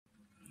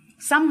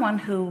someone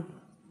who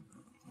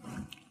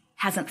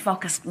hasn't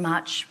focused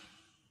much,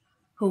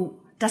 who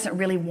doesn't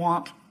really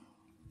want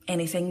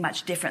anything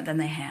much different than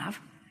they have.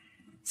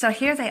 So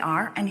here they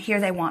are, and here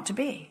they want to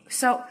be.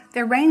 So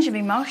their range of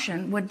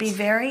emotion would be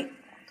very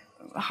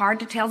hard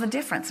to tell the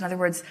difference. In other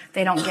words,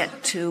 they don't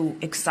get too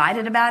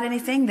excited about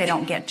anything. They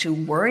don't get too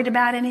worried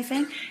about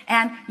anything.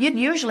 And you'd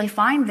usually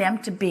find them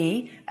to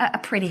be a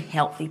pretty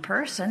healthy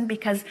person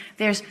because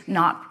there's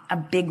not a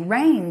big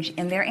range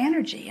in their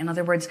energy. In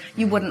other words,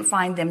 you wouldn't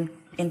find them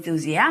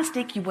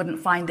enthusiastic. You wouldn't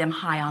find them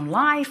high on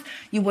life.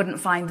 You wouldn't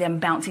find them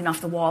bouncing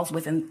off the walls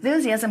with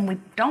enthusiasm. We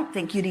don't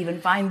think you'd even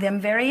find them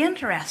very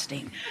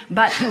interesting.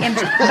 But then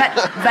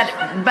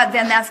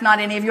that's not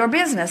any of your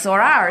business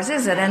or ours,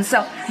 is it? And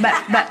so,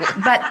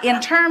 but in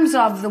terms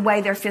of the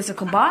way their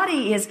physical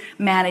body is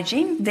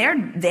managing,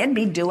 they'd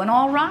be doing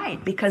all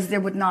right because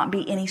there would not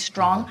be any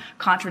strong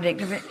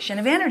contradiction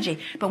of energy.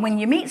 But when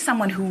you meet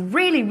someone who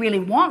really, really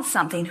wants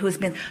something, who's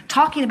been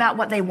talking about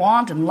what they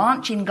want and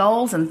launching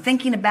goals and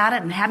thinking about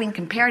it and having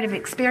comparative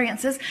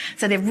experiences,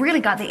 so they've really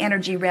got the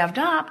energy revved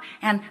up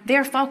and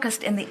they're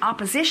focused in the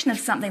opposition of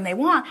something they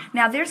want.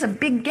 Now there's a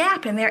big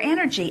gap in their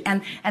energy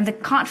and the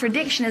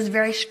contradiction is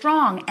very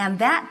strong, and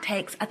that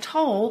takes a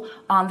toll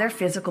on their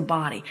physical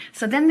body.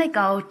 So then they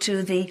go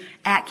to the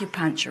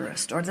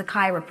acupuncturist or the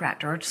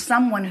chiropractor or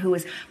someone who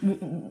is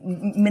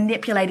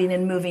manipulating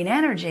and moving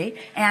energy,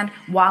 and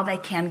while they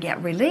can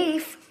get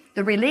relief,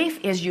 the relief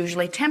is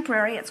usually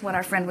temporary. It's what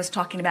our friend was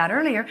talking about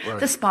earlier. Right.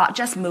 The spot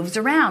just moves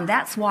around.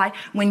 That's why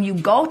when you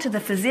go to the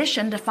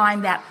physician to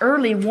find that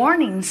early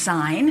warning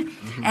sign,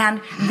 and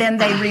then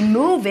they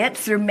remove it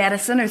through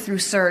medicine or through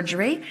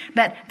surgery,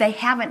 but they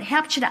haven't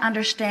helped you to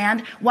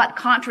understand what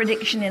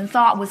contradiction in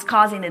thought was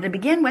causing it to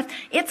begin with,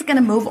 it's going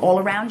to move all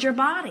around your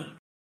body.